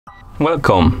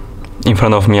Welcome! In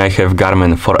front of me I have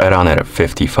GARMIN Forerunner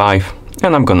 55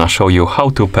 and I'm gonna show you how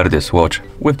to pair this watch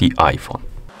with the iPhone.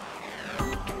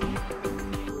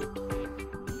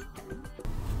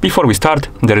 Before we start,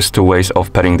 there is two ways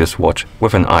of pairing this watch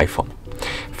with an iPhone.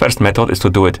 First method is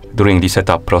to do it during the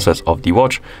setup process of the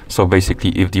watch. So basically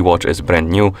if the watch is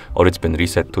brand new or it's been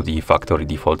reset to the factory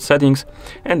default settings.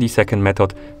 And the second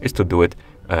method is to do it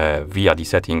via the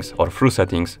settings or through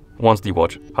settings once the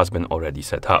watch has been already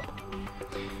set up.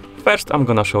 First, I'm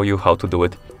gonna show you how to do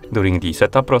it during the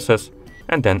setup process,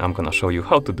 and then I'm gonna show you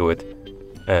how to do it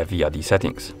via the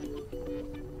settings.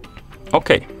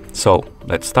 Okay, so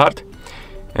let's start.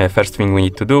 First thing we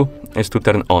need to do is to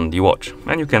turn on the watch,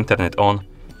 and you can turn it on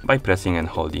by pressing and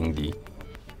holding the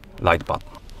light button.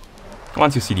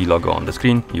 Once you see the logo on the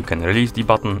screen, you can release the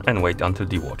button and wait until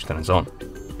the watch turns on.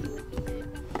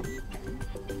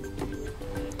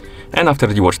 And after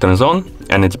the watch turns on,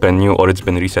 and it's brand new or it's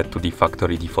been reset to the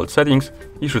factory default settings,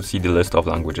 you should see the list of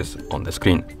languages on the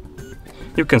screen.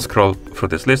 You can scroll through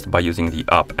this list by using the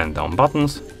up and down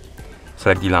buttons,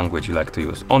 select the language you like to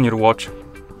use on your watch,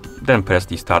 then press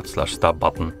the start/stop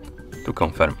button to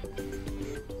confirm.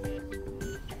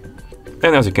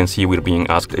 And as you can see, we're being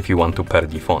asked if you want to pair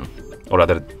the phone, or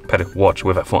rather pair watch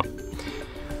with a phone.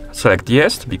 Select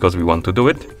yes, because we want to do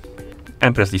it,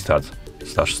 and press the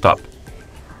start/stop.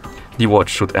 The watch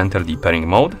should enter the pairing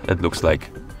mode. It looks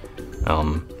like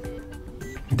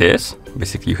this.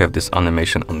 Basically, you have this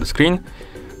animation on the screen.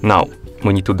 Now,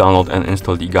 we need to download and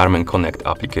install the GARMIN Connect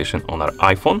application on our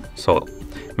iPhone. So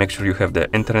make sure you have the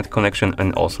internet connection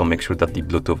and also make sure that the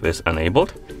Bluetooth is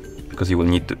enabled, because you will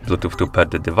need Bluetooth to pair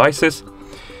the devices.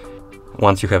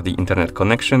 Once you have the internet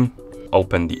connection,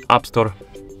 open the App Store.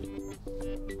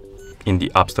 In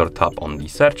the App Store, tap on the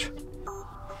search.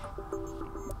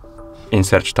 In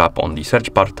search tab on the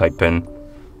search bar, type in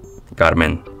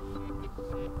GARMIN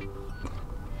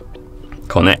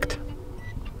Connect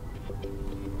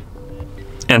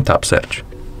and tap search.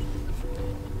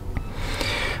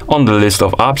 On the list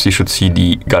of apps, you should see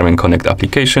the GARMIN Connect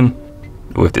application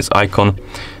with this icon.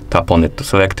 Tap on it to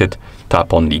select it,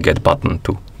 tap on the get button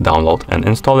to download and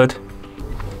install it.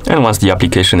 And once the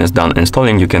application is done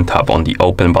installing, you can tap on the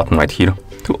open button right here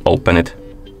to open it.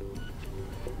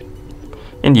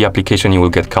 In the application, you will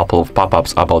get a couple of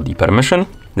pop-ups about the permission.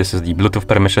 This is the Bluetooth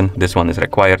permission. This one is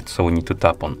required, so we need to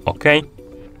tap on OK.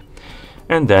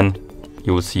 And then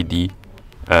you will see the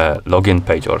login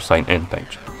page or sign in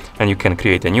page. And you can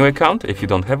create a new account if you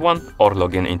don't have one, or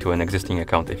log in into an existing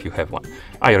account if you have one.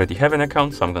 I already have an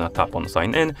account, so I'm gonna tap on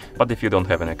sign in. But if you don't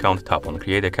have an account, tap on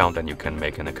create account and you can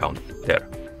make an account there.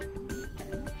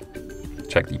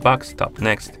 Check the box, tap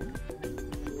next.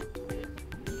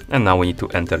 And now we need to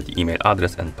enter the email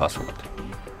address and password.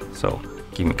 So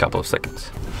give me a couple of seconds.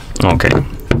 Okay.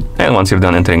 And once you're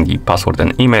done entering the password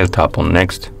and email, tap on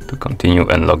next to continue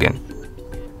and log in.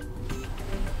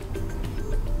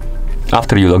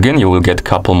 After you log in, you will get a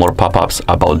couple more pop-ups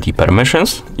about the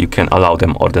permissions. You can allow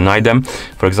them or deny them.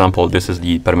 For example, this is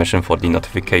the permission for the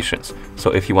notifications.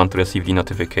 So if you want to receive the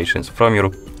notifications from your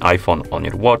iPhone on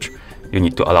your watch, you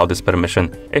need to allow this permission.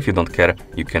 If you don't care,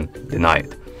 you can deny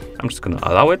it. I'm just going to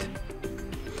allow it.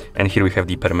 And here we have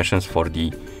the permissions for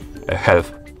the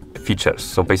health features.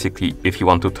 So basically, if you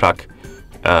want to track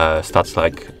stats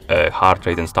like heart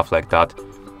rate and stuff like that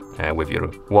with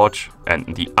your watch and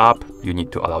the app, you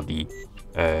need to allow the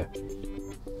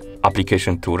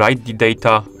application to write the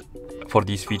data for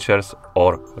these features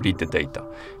or read the data.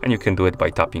 And you can do it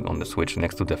by tapping on the switch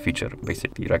next to the feature,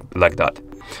 basically like that.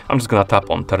 I'm just going to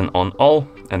tap on turn on all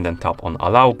and then tap on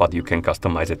allow, but you can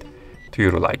customize it to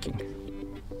your liking.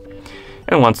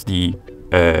 And once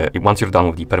you're done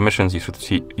with the permissions, you should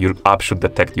see your app should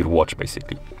detect your watch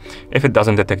basically. If it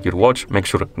doesn't detect your watch, make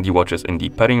sure the watch is in the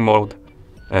pairing mode.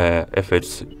 If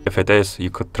it is, you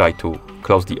could try to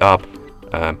close the app,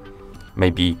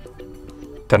 maybe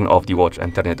turn off the watch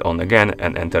and turn it on again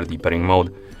and enter the pairing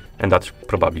mode, and that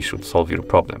probably should solve your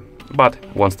problem. But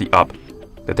once the app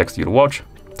detects your watch,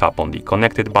 tap on the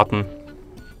connected button,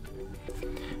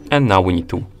 and now we need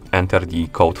to enter the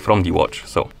code from the watch.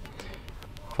 So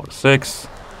 46,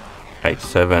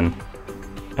 87,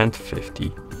 and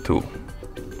 52.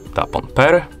 Tap on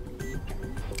pair.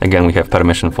 Again, we have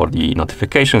permission for the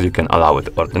notifications. You can allow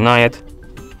it or deny it.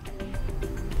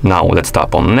 Now let's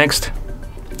tap on next.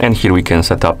 And here we can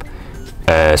set up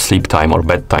sleep time or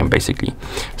bedtime basically.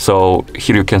 So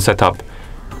here you can set up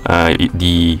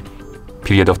the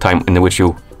period of time in which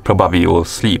you probably will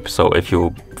sleep. So if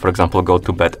you, for example, go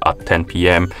to bed at 10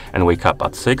 p.m. and wake up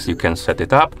at 6, you can set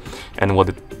it up. And what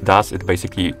it does, it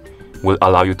basically will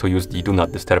allow you to use the do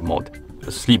not disturb mode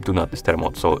sleep do not disturb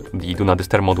mode. So the do not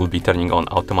disturb mode will be turning on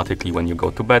automatically when you go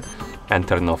to bed and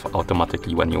turn off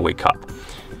automatically when you wake up.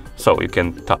 So you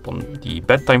can tap on the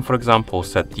bedtime, for example,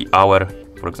 set the hour.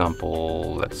 For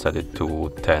example, let's set it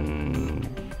to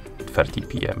 10:30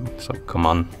 p.m. So come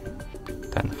on,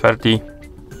 10:30,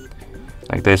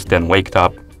 like this. Then wake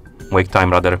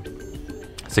time rather,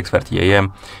 6:30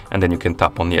 a.m. and then you can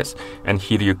tap on yes. And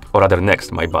here or rather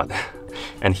next, my bad.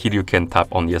 And here you can tap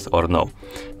on yes or no.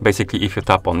 Basically, if you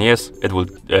tap on yes, it will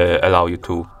allow you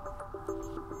to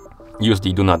use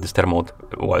the do not disturb mode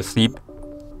while asleep.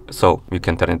 So you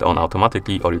can turn it on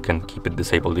automatically, or you can keep it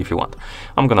disabled if you want.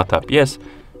 I'm gonna tap yes,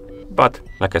 but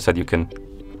like I said, you can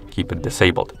keep it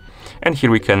disabled. And here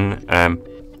we can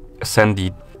send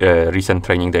the recent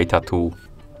training data to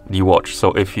the watch.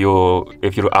 So if your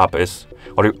app is,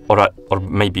 or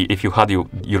maybe if you had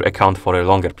your account for a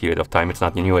longer period of time, it's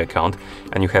not a new account,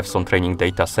 and you have some training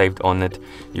data saved on it,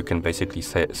 you can basically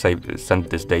send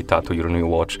this data to your new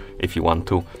watch if you want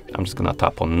to. I'm just gonna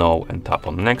tap on no and tap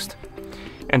on next.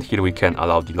 And here we can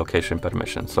allow the location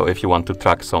permission. So if you want to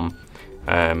track some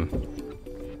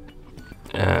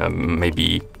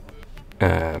maybe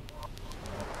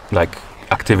like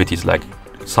activities like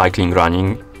cycling,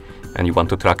 running, and you want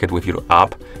to track it with your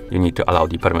app, you need to allow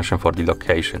the permission for the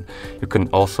location. You can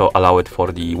also allow it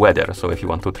for the weather. So if you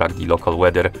want to track the local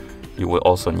weather, you will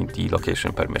also need the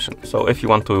location permission. So if you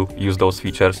want to use those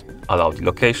features, allow the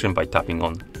location by tapping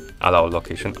on allow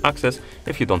location access.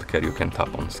 If you don't care, you can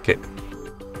tap on skip.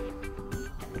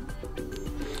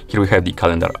 Here we have the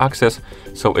calendar access.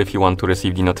 So if you want to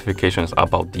receive the notifications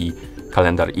about the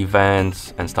calendar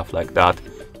events and stuff like that,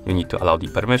 you need to allow the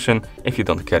permission. If you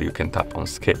don't care, you can tap on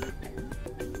skip.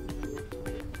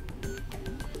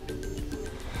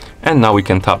 And now we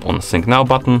can tap on sync now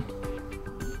button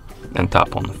and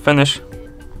tap on finish.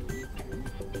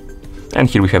 And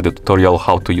here we have the tutorial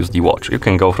how to use the watch. You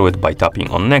can go through it by tapping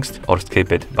on next or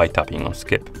skip it by tapping on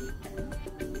skip.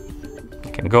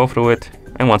 You can go through it.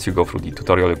 And once you go through the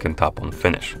tutorial, you can tap on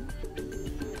finish.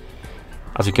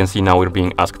 As you can see, now we're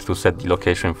being asked to set the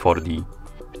location for the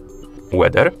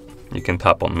weather. You can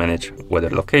tap on manage weather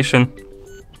location.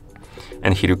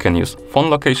 And here you can use phone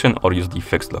location or use the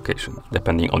fixed location,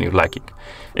 depending on your liking.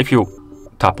 If you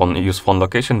tap on use phone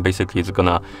location, basically it's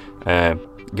gonna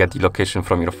get the location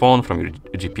from your phone, from your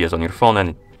GPS on your phone,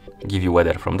 and give you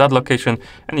weather from that location.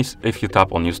 And if you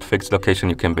tap on use fixed location,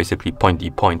 you can basically point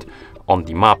on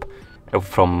the map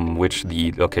from which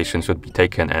the location should be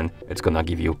taken, and it's gonna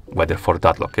give you weather for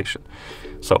that location.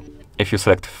 So if you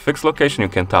select fixed location, you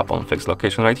can tap on fixed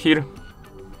location right here,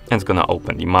 and it's gonna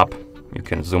open the map. You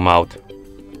can zoom out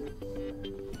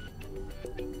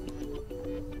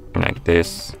like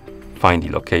this, find the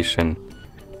location,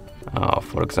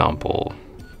 for example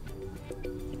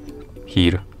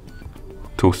here.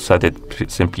 To set it,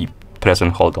 simply press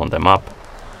and hold on the map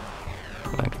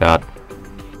like that,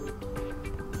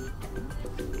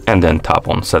 and then tap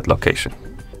on set location.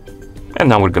 And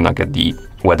now we're gonna get the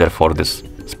weather for this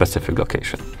specific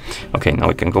location. Okay, now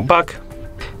we can go back,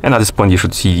 and at this point you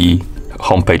should see the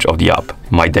home page of the app,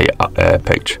 My Day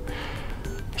page.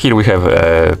 Here we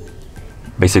have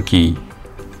basically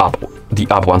the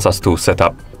app wants us to set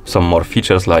up some more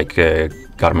features like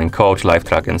Garmin Coach, Live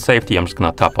Track, and Safety. I'm just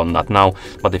gonna tap on that now,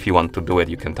 but if you want to do it,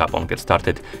 you can tap on Get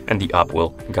Started, and the app will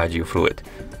guide you through it.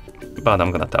 But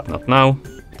I'm gonna tap Not Now,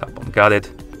 tap on Got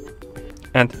It,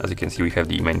 and as you can see, we have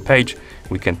the main page.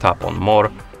 We can tap on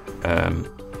More,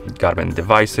 Garmin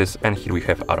Devices, and here we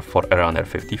have our Forerunner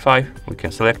 55. We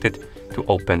can select it to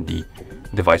open the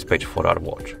device page for our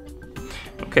watch.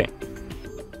 Okay.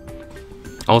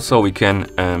 Also, we can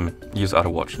use our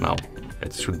watch now.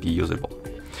 It should be usable.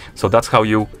 So that's how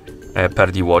you pair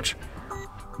the watch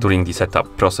during the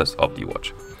setup process of the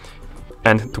watch.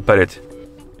 And to pair it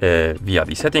via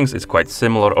the settings, it's quite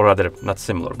similar, or rather not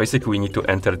similar. Basically, we need to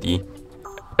enter the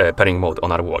pairing mode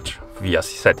on our watch via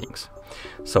settings.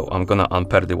 So I'm gonna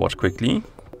unpair the watch quickly,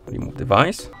 remove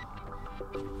device.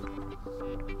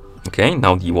 Okay,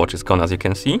 now the watch is gone, as you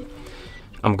can see.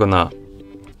 I'm gonna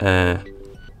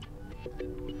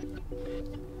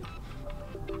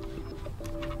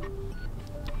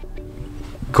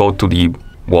go to the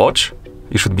watch.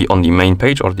 You should be on the main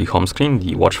page or the home screen,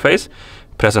 the watch face.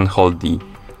 Press and hold the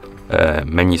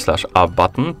menu/app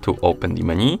button to open the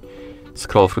menu.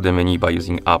 Scroll through the menu by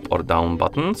using up or down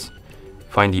buttons.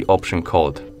 Find the option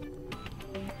called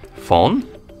Phone.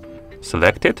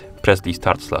 Select it. Press the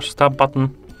Start/Stop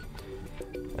button.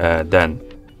 Then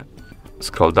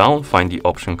scroll down. Find the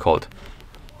option called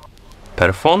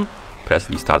Per Phone. Press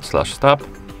the Start/Stop.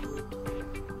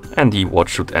 And the watch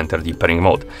should enter the pairing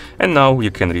mode. And now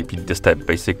you can repeat the step.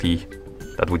 Basically,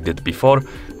 that we did before.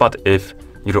 But if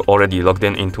you're already logged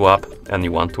in into app and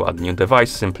you want to add new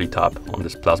device, simply tap on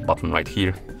this plus button right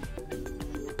here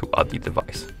to add the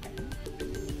device.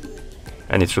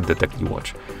 And it should detect the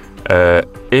watch.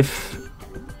 If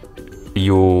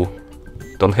you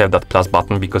don't have that plus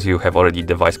button because you have already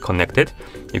device connected,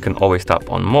 you can always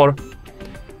tap on more,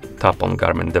 tap on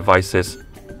Garmin devices,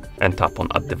 and tap on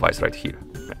add device right here.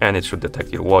 And it should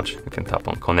detect your watch. You can tap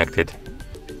on connected,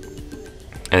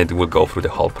 and it will go through the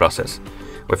whole process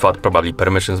without probably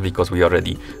permissions because we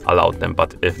already allowed them.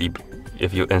 But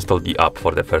if you install the app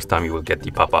for the first time, you will get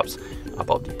the pop-ups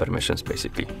about the permissions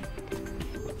basically.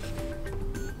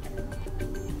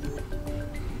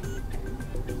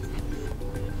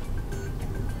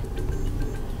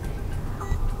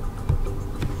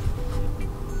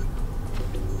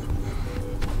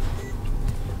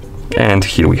 And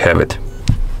here we have it.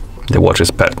 The watch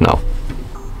is paired now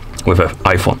with an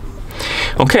iPhone.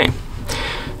 Okay,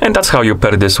 and that's how you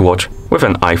pair this watch with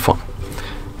an iPhone.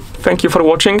 Thank you for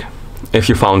watching. If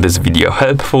you found this video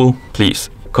helpful, please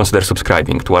consider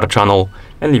subscribing to our channel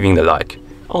and leaving a like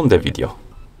on the video.